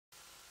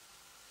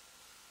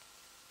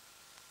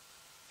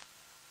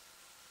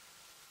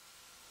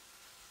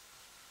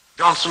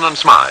Johnson and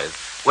Smythe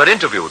were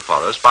interviewed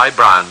for us by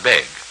Brian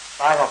Begg.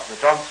 Flying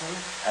Officer Johnson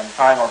and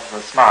Flying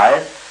Officer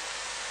Smythe.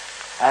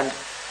 And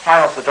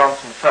Flying Officer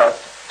Johnson first,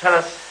 tell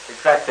us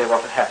exactly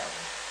what had happened.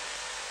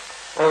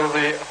 Well,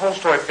 the whole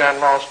story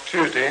began last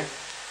Tuesday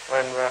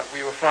when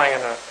we were flying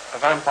in a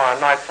vampire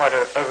night flight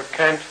over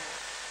Kent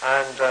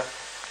and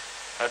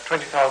at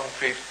 20,000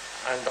 feet,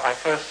 and I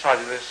first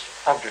sighted this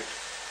object.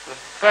 The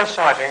first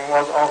sighting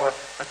was of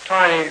a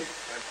tiny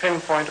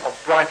pinpoint of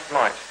bright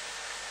light.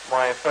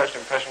 My first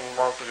impression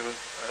was that it was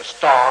a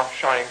star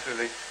shining through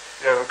the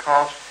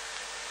overcast,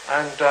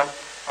 and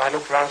I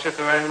looked around to see if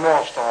there were any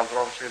more stars, but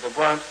obviously there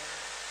weren't.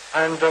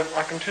 And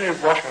I continued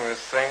watching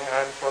this thing,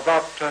 and for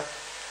about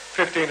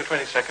 15 to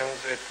 20 seconds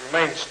it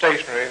remained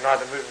stationary,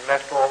 neither moving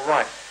left or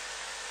right.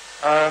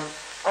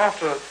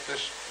 After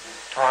this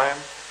time,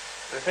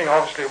 the thing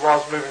obviously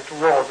was moving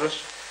towards us,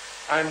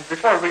 and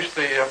before it reached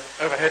the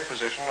overhead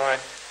position, I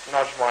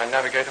nudged my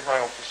navigator,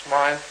 Flying Officer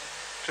Smythe,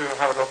 to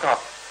have a look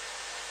up.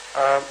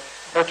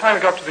 By the time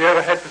it got to the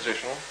overhead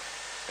position,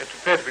 it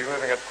appeared to be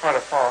moving at quite a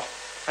fast,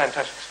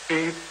 fantastic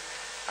speed,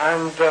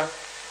 and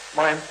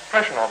my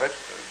impression of it,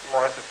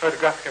 more or less a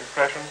photographic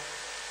impression,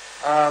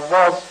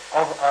 was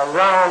of a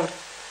round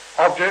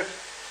object,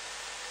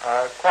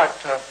 quite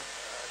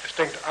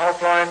distinct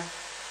outline,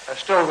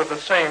 still with the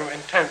same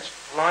intense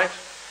light,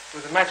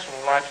 with the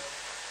maximum light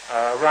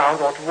round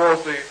or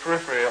towards the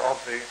periphery of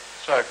the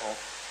circle,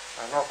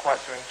 not quite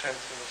so intense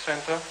in the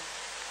center.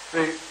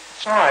 The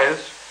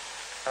size,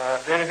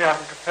 the only thing I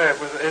can compare it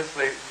with is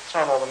the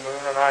sun or the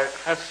moon, and I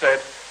had said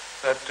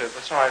that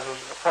the size was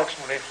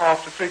approximately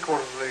half to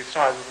three-quarters of the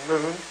size of the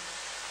moon.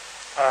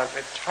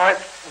 Its height,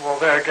 well,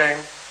 there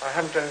again, I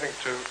haven't anything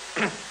to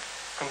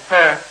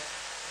compare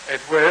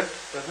it with.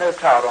 There's no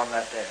cloud on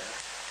that day?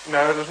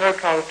 No, there's no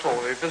cloud at all.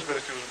 The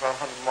visibility was about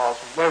 100 miles.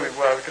 From where we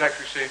were, we could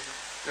actually see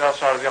the other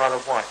side of the Isle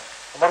of Wight.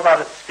 And what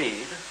about its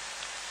speed?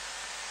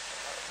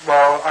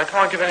 Well, I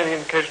can't give any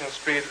indication of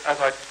speed, as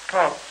I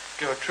can't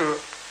give a true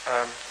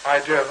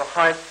idea of the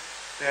height.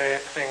 The only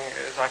thing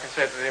is I can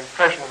say that the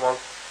impression was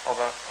of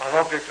an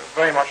object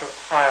very much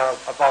higher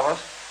above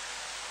us,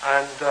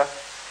 and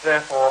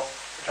therefore,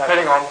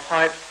 depending on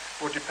height,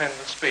 would depend on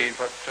the speed,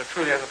 but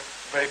truly has a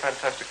very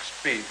fantastic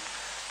speed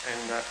in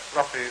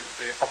roughly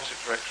the opposite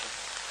direction.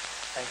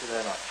 Thank you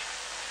very much.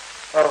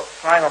 Well,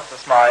 Flying Officer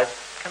Smythe,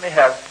 can we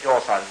have your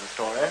side of the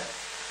story?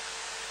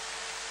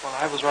 Well,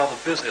 I was rather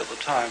busy at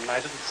the time, and I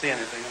didn't see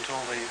anything until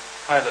the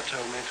pilot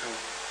told me to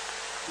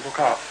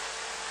look up.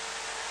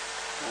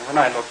 And when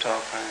I looked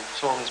up, I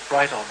saw this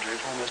bright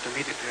object almost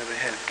immediately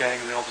overhead, going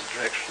in the opposite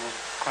direction at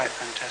quite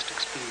fantastic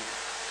speed.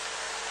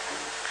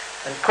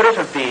 And could it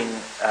have been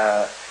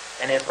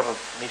any sort of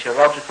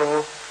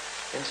meteorological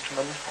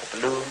instrument or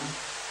balloon,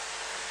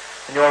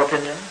 in your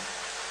opinion?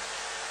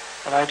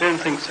 Well, I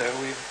don't think so.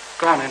 We've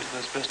gone into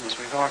this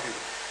business, we've argued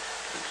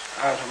it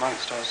out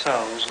amongst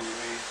ourselves, and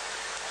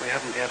we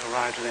haven't yet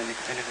arrived at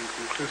anything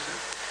conclusive.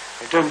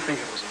 We don't think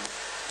it was a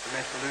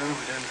met balloon,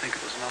 we don't think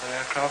it was another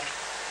aircraft.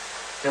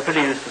 You're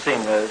pretty used to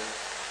seeing those.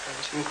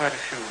 I've seen quite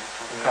a few.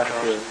 Quite a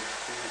few.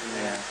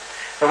 Yeah.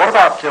 So what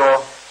about your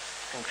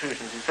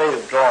conclusions? You say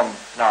you've drawn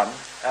none.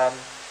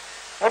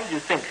 What did you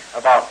think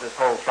about this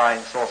whole flying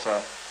saucer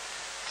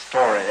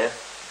story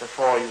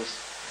before you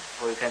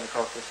came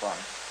across this one,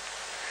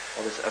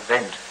 or this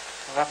event?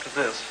 Well, up to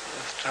this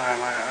time,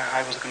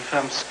 I was a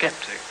confirmed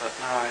skeptic, but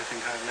now I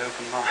think I have an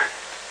open mind.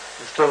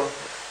 You're still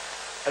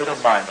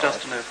open mind?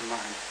 Just an open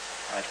mind.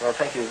 Right, well,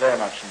 thank you very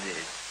much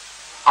indeed.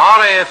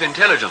 RAF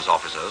intelligence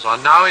officers are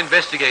now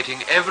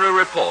investigating every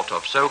report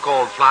of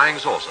so-called flying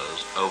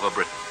saucers over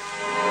Britain.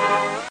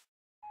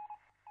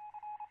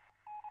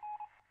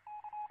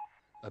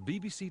 A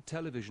BBC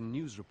television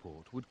news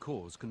report would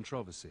cause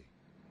controversy.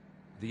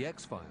 The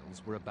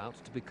X-Files were about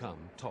to become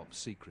top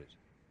secret.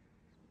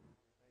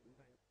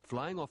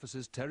 Flying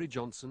officers Terry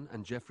Johnson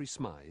and Geoffrey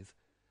Smythe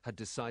had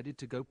decided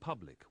to go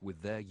public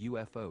with their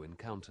UFO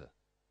encounter.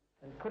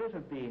 And could it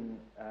have been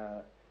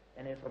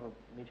any sort of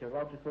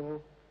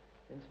meteorological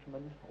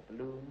instrument or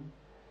balloon?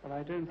 Well,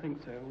 I don't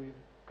think so. We've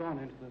gone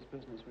into this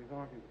business, we've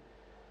argued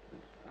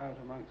it out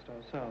amongst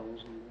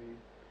ourselves, and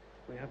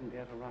we haven't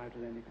yet arrived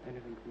at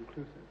anything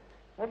conclusive.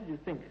 What did you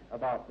think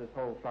about this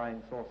whole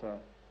flying saucer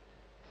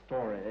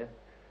story,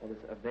 or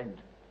this event?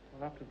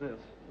 Well, up to this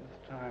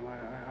time,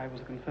 I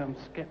was a confirmed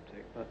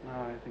skeptic, but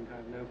now I think I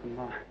have an open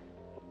mind.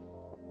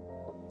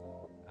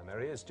 And there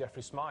he is,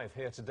 Geoffrey Smythe,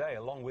 here today,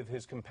 along with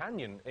his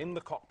companion in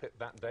the cockpit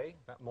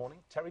that morning,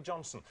 Terry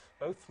Johnson.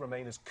 Both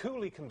remain as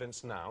coolly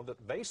convinced now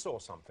that they saw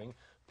something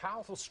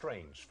powerful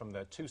strange from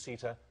their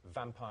two-seater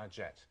Vampire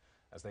jet,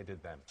 as they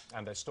did then.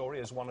 And their story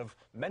is one of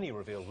many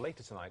revealed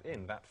later tonight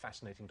in that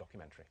fascinating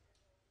documentary.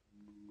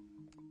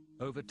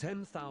 Over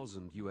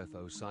 10,000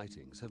 UFO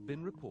sightings have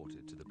been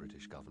reported to the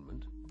British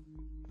government.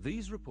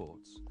 These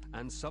reports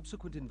and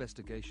subsequent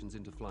investigations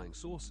into flying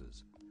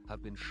saucers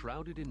have been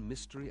shrouded in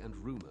mystery and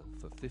rumour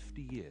for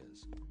 50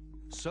 years.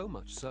 So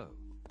much so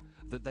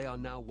that they are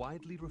now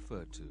widely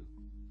referred to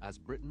as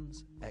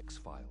Britain's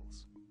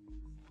X-Files.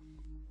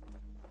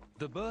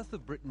 The birth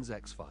of Britain's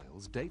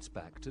X-Files dates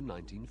back to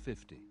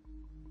 1950.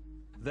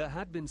 There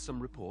had been some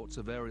reports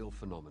of aerial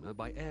phenomena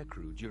by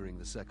aircrew during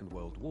the Second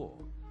World War,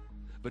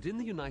 but in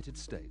the United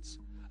States,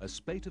 a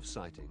spate of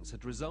sightings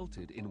had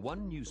resulted in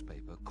one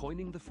newspaper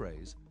coining the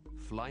phrase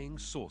flying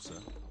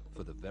saucer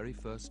for the very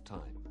first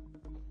time.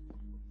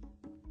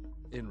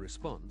 In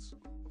response,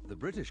 the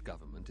British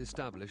government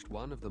established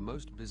one of the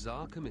most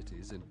bizarre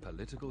committees in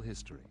political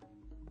history,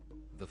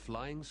 the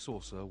Flying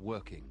Saucer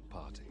Working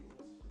Party.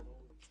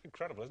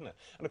 Incredible, isn't it?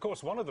 And of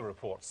course, one of the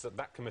reports that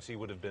that committee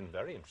would have been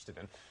very interested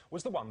in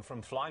was the one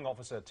from Flying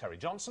Officer Terry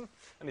Johnson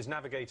and his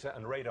navigator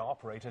and radar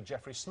operator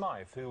Geoffery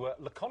Smythe, who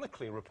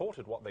laconically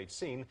reported what they'd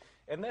seen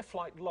in their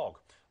flight log,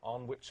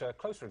 on which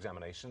closer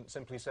examination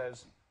simply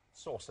says,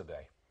 Saucer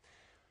Day.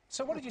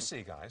 So what did you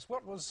see, guys?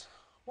 What was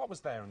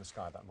there in the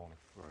sky that morning?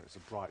 Well, it's a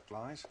bright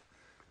light,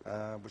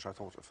 which I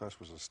thought at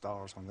first was a star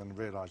or something, then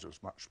realised it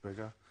was much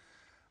bigger.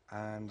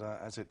 And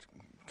as it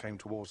came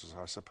towards us,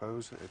 I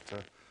suppose,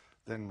 it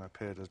then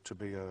appeared to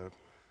be a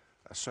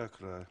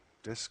circular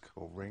disc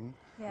or ring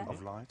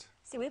of light.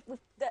 See,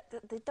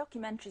 the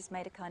documentary's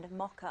made a kind of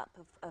mock-up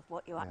of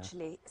what you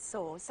actually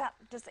saw. Is that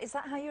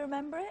how you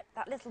remember it?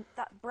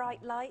 That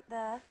bright light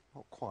there?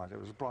 Not quite. It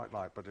was a bright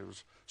light, but it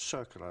was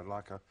circular,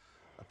 like a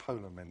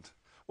polar mint.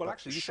 Well,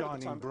 actually,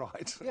 shining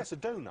bright. Yes, a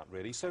donut,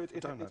 really. So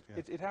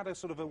it had a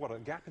sort of a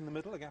gap in the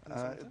middle, a gap in the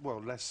centre?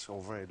 Well, less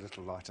or very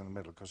little light in the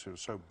middle, because it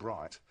was so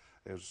bright.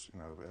 It was, you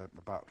know,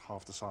 about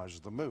half the size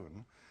of the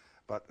moon,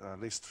 but at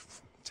least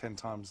 10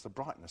 times the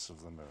brightness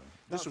of the moon.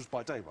 This was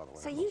by day, by the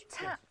way. So you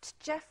tapped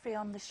Geoffrey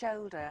on the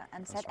shoulder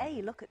and said,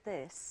 hey, look at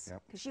this,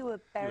 because you were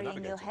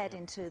burying your head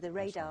into the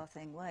radar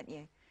thing, weren't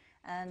you?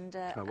 And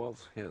I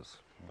was, yes.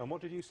 And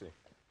what did you see?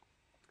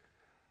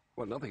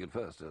 Well, nothing at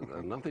first,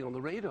 nothing on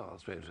the radar,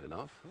 strangely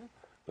enough.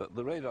 But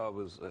the radar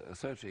was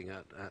searching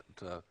at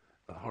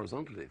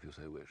horizontally, if you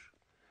so wish.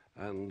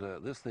 And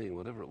this thing,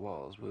 whatever it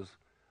was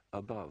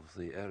above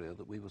the area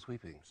that we were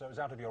sweeping. So it was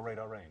out of your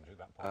radar range at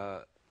that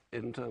point?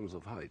 In terms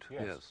of height,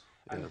 yes.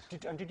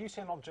 And did you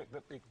see an object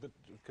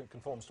that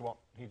conforms to what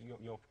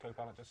your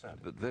co-pilot just said?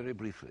 But very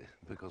briefly,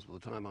 because by the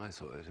time I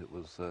saw it,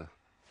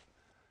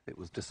 it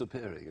was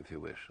disappearing, if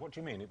you wish. What do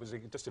you mean? It was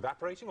just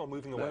evaporating or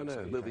moving away?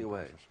 No, moving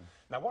away.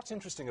 Now, what's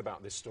interesting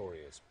about this story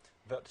is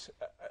that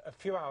a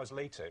few hours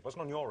later, it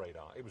wasn't on your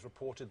radar, it was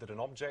reported that an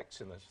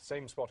object in the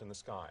same spot in the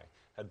sky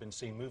had been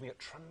seen moving at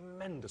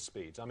tremendous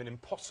speeds, I mean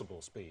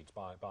impossible speeds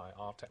by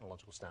our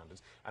technological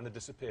standards, and had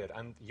disappeared.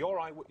 And your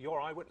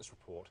eyewitness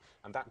report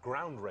and that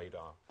ground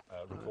radar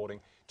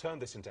recording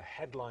turned this into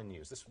headline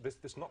news.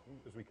 This not,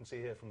 as we can see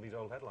here from these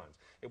old headlines,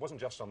 it wasn't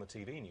just on the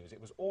TV news, it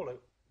was all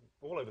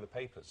over the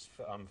papers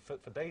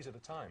for days at a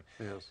time.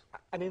 Yes.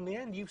 And in the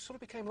end, you sort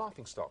of became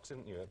laughingstocks,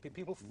 didn't you?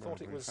 People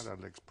thought it was... We had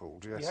our legs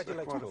pulled, yes. You had your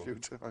legs quite pulled? a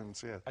few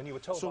times, yeah. And you were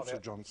told Saucer by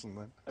Johnson,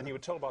 then. And you were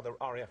told by the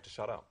RAF to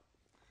shut up?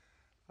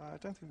 I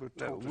don't think we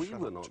were told to we shut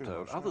were up not too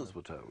told. much, Others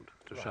were told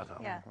to shut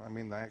up. Yeah. I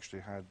mean, they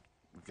actually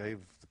gave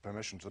the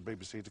permission to the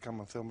BBC to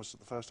come and film us at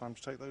the first time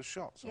to take those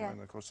shots. Yeah. And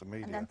then, of course, the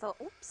media... And then thought,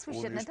 oops, we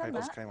all shouldn't have done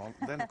newspapers that. came on.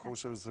 Then, of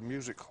course, there was the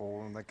music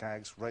hall and the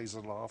gags,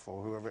 Razor Laugh,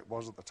 or whoever it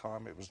was at the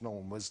time. It was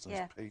Norman Wisdom's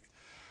peak.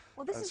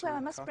 Well, this is where I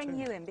must bring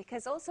you in,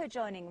 because also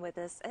joining with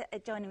us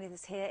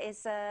here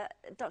is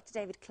Dr.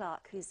 David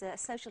Clark, who's a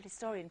social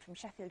historian from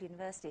Sheffield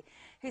University,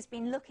 who's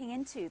been looking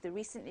into the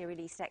recently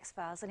released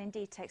X-Files and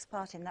indeed takes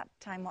part in that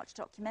Time Watch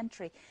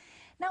documentary.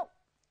 Now,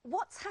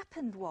 what's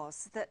happened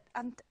was that,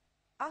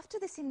 after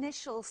this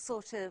initial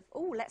sort of,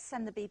 oh, let's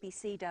send the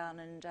BBC down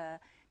and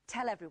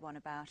tell everyone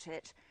about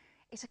it,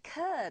 it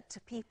occurred to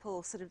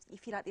people, sort of,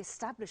 if you like, the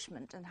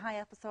establishment and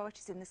high-up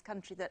authorities in this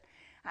country that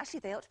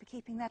actually they ought to be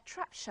keeping their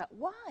trap shut.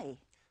 Why?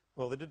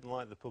 Well, they didn't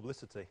like the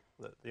publicity,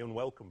 the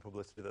unwelcome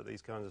publicity that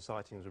these kinds of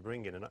sightings were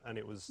bringing, and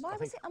it was... Why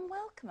was it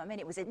unwelcome? I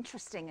mean, it was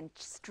interesting and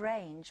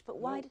strange, but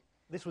why... Well,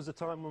 this was a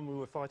time when we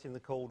were fighting the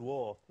Cold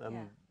War,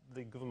 and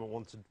the government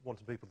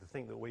wanted people to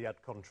think that we had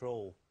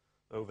control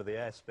over the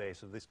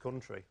airspace of this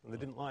country, and they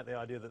didn't like the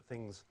idea that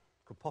things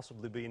could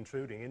possibly be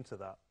intruding into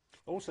that.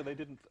 Also, they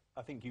didn't,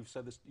 I think you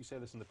say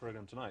this in the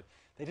programme tonight,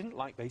 they didn't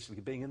like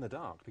basically being in the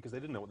dark because they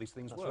didn't know what these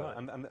things were. Right.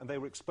 And they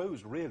were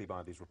exposed really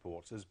by these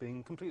reports as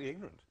being completely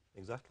ignorant.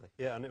 Exactly.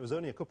 Yeah, and it was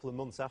only a couple of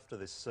months after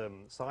this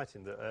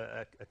sighting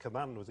that a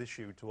command was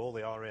issued to all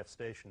the RAF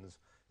stations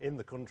in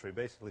the country,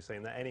 basically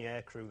saying that any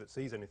aircrew that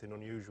sees anything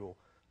unusual,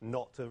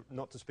 not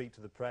to speak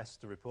to the press,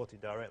 to report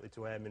it directly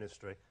to Air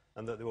Ministry,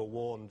 and that they were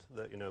warned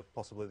that, you know,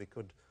 possibly they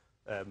could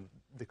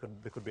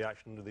be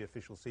action under the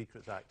Official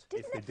Secrets Act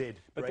if they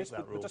did break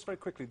that rule. But just very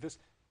quickly,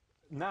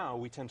 now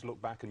we tend to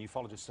look back and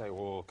ufologists say,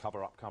 oh,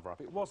 cover up, cover up.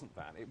 It wasn't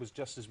that. It was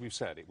just as we've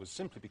said. It was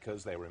simply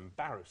because they were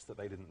embarrassed that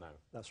they didn't know.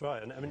 That's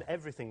right. And I mean,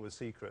 everything was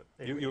secret.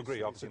 You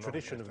agree, obviously. It's a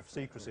tradition of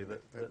secrecy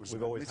that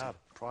we've always had.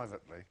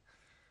 Privately.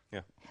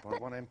 Yeah. By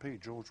one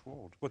MP, George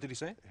Ward. What did he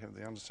say?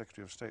 The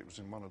Under-Secretary of State was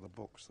in one of the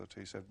books that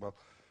he said, well,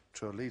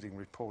 to a leading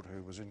reporter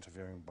who was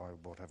interviewing by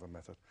whatever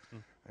method.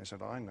 And he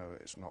said, I know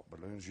it's not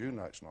balloons, you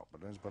know it's not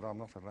balloons, but I'm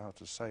not allowed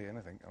to say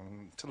anything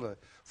until a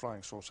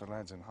flying saucer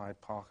lands in Hyde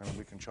Park and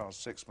we can charge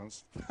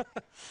 £6.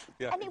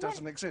 Yeah. And it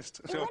doesn't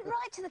exist. It went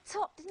right to the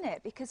top, didn't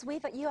it? Because we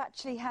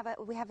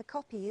have a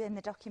copy in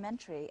the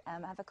documentary,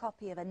 have a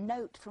copy of a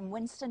note from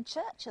Winston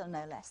Churchill,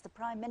 no less, the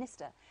Prime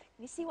Minister.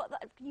 Can you see what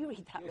that... Can you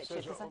read that,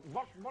 Richard?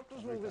 What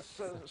does all this...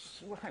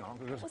 hang on,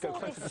 let's go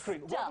close to the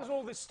screen. What does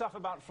all this stuff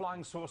about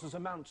flying saucers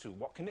amount to?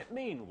 What can it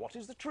mean? What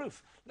is the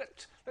truth?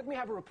 Let me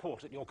have a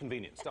report at your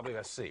convenience.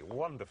 WSC,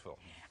 wonderful.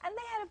 And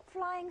they had a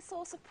flying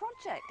saucer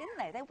project, didn't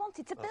they? They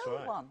wanted to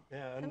build one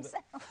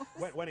themselves.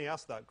 When he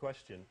asked that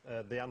question,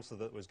 the answer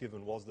that was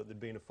given was that there'd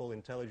been a full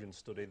intelligence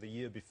study the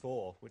year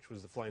before, which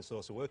was the Flying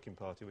Saucer Working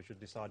Party, which had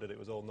decided it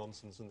was all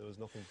nonsense and there was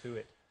nothing to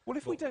it. Well,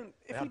 if we don't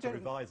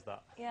revise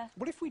that. Yeah.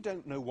 Well, if we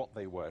don't know what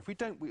they were, if we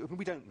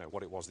don't know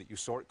what it was that you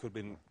saw, it could have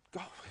been,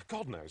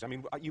 God knows. I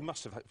mean, you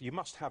must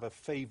have a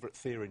favourite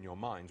theory in your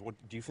mind.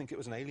 Do you think it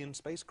was an alien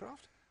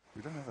spacecraft?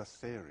 We don't have a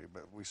theory,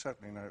 but we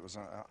certainly know it was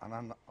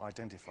an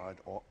unidentified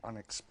or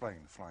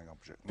unexplained flying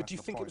object. But do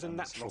you think it was a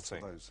natural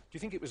thing? Do you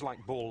think it was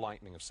like ball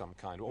lightning of some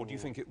kind, or do you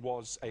think it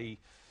was a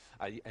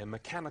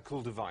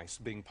mechanical device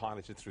being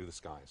piloted through the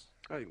skies?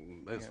 I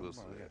think most of us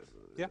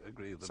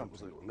agree that it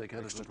was a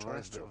mechanical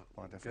device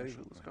going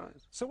through the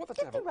skies. So what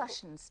did the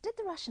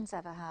Russians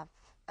ever have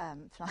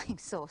flying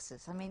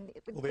saucers? I mean...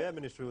 Well, the Air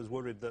Ministry was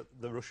worried that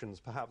the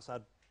Russians perhaps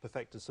had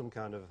perfected some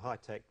kind of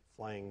high-tech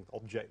flying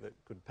object that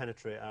could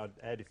penetrate our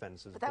air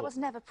defences. But that was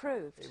never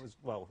proved. It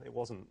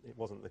wasn't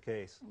the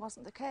case. It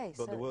wasn't the case.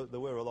 But there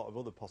were a lot of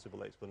other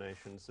possible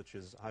explanations, such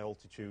as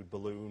high-altitude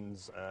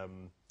balloons.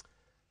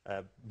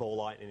 Ball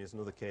lightning is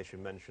another case you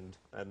mentioned,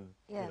 and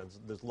you know,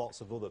 there's lots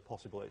of other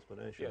possible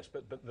explanations. Yes,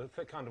 but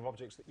the kind of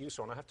objects that you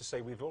saw, and I have to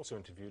say we've also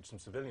interviewed some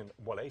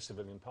a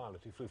civilian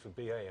pilot who flew for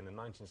BA and in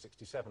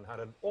 1967 had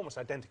an almost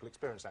identical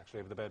experience actually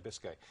over the Bay of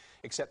Biscay,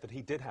 except that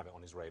he did have it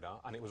on his radar,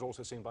 and it was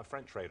also seen by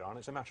French radar, and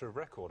it's a matter of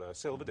record. A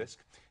silver disc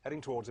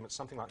heading towards him at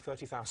something like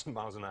 30,000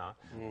 miles an hour,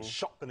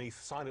 shot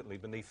silently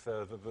beneath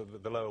the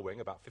lower wing,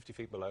 about 50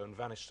 feet below, and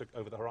vanished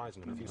over the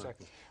horizon in a few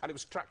seconds. And it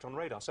was tracked on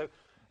radar. So,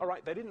 all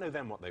right, they didn't know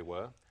then what they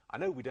were. I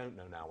know we don't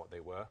know now what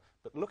they were,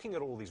 but looking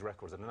at all these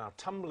records that are now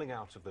tumbling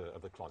out of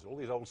the closet, all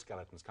these old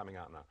skeletons coming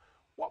out now,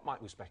 what might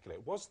we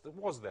speculate? Was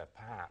there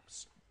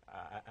perhaps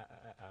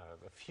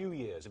a few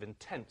years of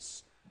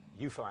intense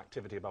UFO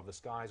activity above the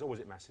skies, or was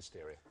it mass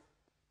hysteria?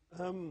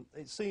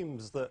 It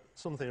seems that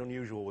something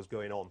unusual was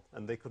going on,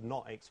 and they could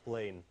not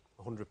explain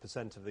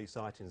 100% of these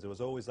sightings. There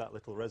was always that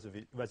little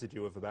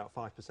residue of about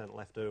 5%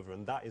 left over,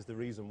 and that is the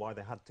reason why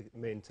they had to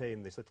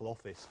maintain this little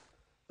office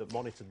that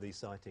monitored these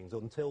sightings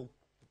until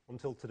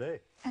today.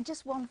 And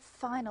just one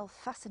final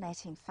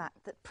fascinating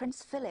fact, that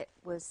Prince Phillip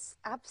was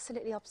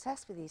absolutely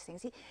obsessed with these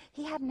things.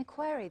 He had an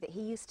equerry that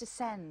he used to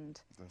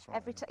send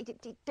every time.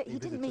 He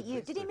didn't meet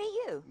you. Did he meet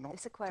you? Not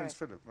this equerry? Prince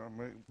Phillip.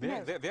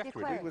 The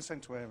equerry. He was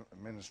sent to a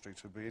ministry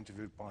to be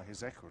interviewed by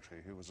his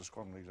equerry, who was a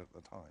squadron leader at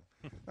the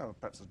time. Oh,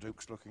 perhaps the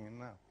Duke's looking in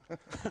now.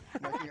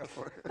 Making up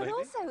for it. But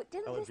also,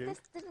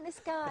 didn't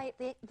this guy,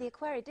 the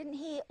equerry, didn't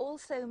he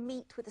also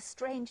meet with a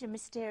strange and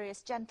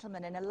mysterious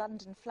gentleman in a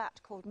London flat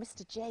called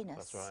Mr. Janus?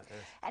 That's right. Yes.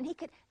 And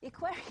the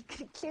equerry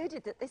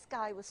concluded that this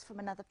guy was from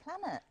another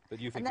planet. But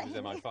you think it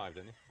was MI5,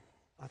 don't you?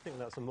 I think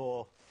that's a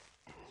more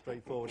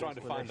straightforward Trying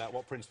to find out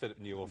what Prince Phillip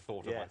knew or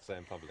thought or might say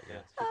in public.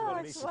 Yes. Oh,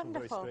 it's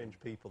wonderful. Some very strange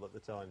people at the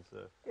time,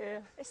 so... Yeah,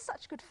 it's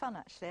such good fun,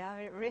 actually. I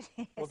mean, it really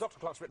is. Well, Dr.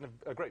 Clark's written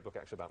a great book,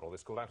 actually, about all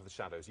this, called Out of the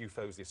Shadows,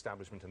 UFOs, the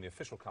Establishment and the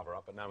Official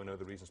Cover-Up, but now we know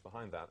the reasons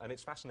behind that. And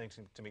it's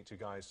fascinating to meet two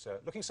guys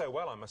looking so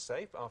well, I must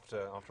say,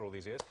 after all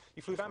these years.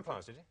 You flew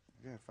vampires, did you?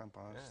 Yeah,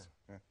 vampires.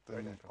 Yeah.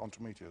 Then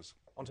onto meteors.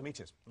 Onto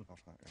meteors. That's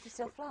right, yeah. Do you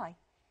still fly?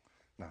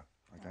 No,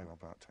 I gave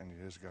up about 10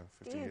 years ago,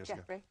 15 Do you, years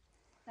Geoffrey? ago.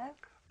 No?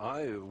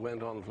 I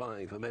went on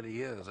flying for many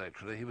years,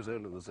 actually. He was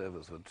only in the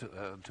service for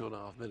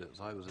 2.5 minutes.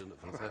 I was in it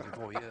for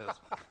 34 years.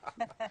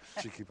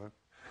 Cheeky boat.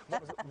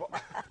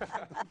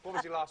 What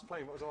was your last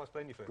plane? What was the last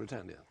plane you flew?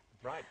 Britannia.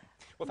 Right.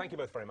 Well, thank you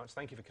both very much.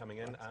 Thank you for coming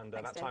in. And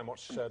that Time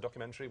Watch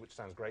documentary, which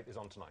sounds great, is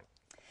on tonight.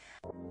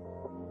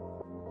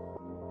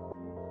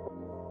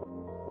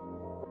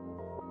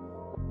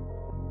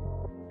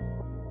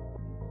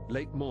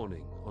 Late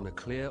morning on a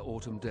clear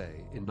autumn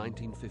day in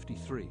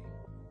 1953,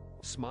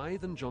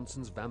 Smythe and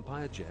Johnson's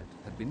Vampire jet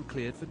had been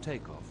cleared for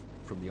takeoff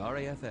from the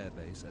RAF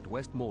airbase at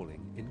West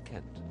Malling in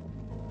Kent.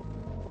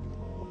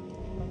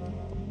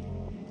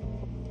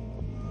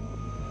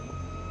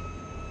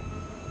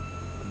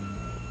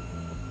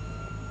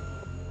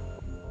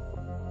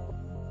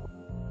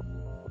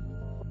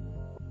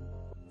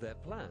 Their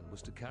plan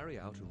was to carry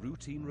out a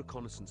routine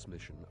reconnaissance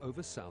mission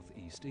over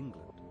southeast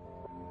England.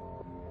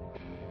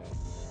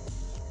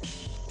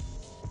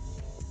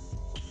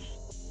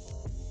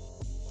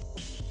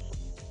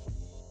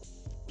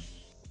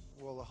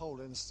 Well, the whole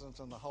incident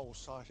and the whole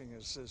sighting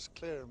is as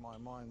clear in my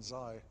mind's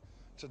eye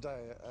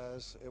today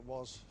as it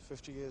was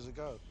 50 years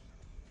ago.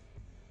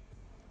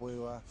 We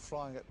were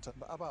flying at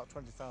about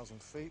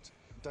 20,000 feet,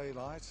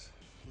 daylight,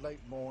 late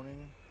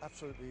morning,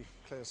 absolutely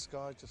clear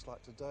sky, just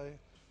like today,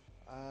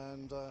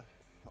 and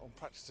on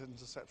practice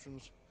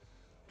interceptions,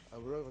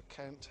 we're over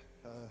Kent.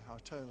 I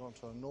turned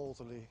onto a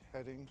northerly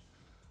heading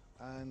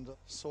and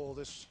saw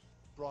this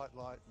bright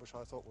light, which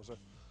I thought was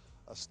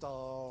a star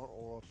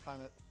or a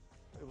planet.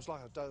 It was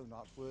like a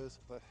donut with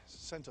the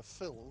centre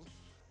filled,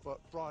 but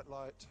bright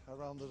light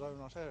around the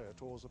donut area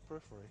towards the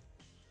periphery.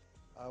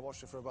 I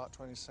watched it for about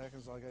 20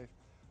 seconds. I gave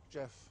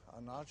Geoff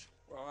a nudge.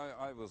 Well,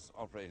 I was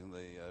operating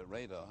the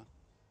radar,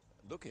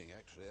 looking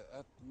actually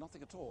at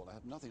nothing at all. I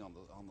had nothing on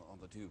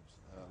the tubes,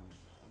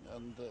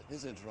 and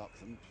his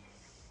interruption,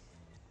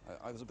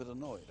 I was a bit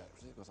annoyed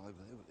actually because it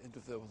would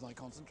interfere with my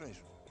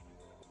concentration.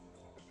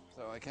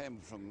 So I came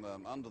from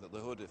under the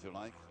hood, if you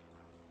like,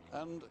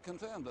 and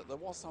confirmed that there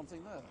was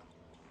something there.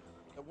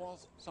 There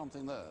was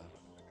something there.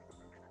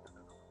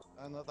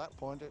 And at that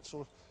point, it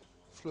sort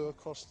of flew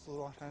across to the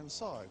right-hand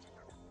side.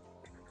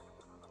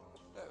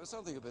 It was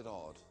something a bit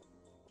odd.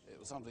 It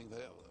was something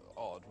very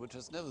odd, which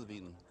has never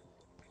been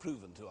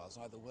proven to us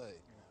either way,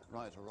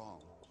 right or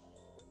wrong.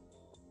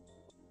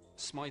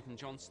 Smythe and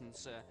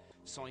Johnson's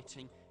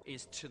sighting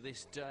is to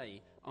this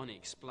day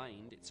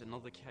unexplained. It's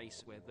another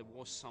case where there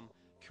was some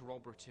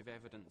corroborative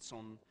evidence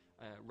on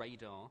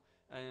radar.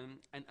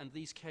 And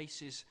these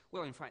cases,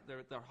 well, in fact, there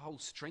are a whole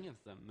string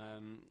of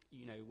them,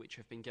 you know, which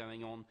have been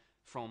going on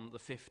from the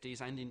 50s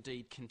and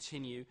indeed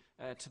continue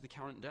to the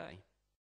current day.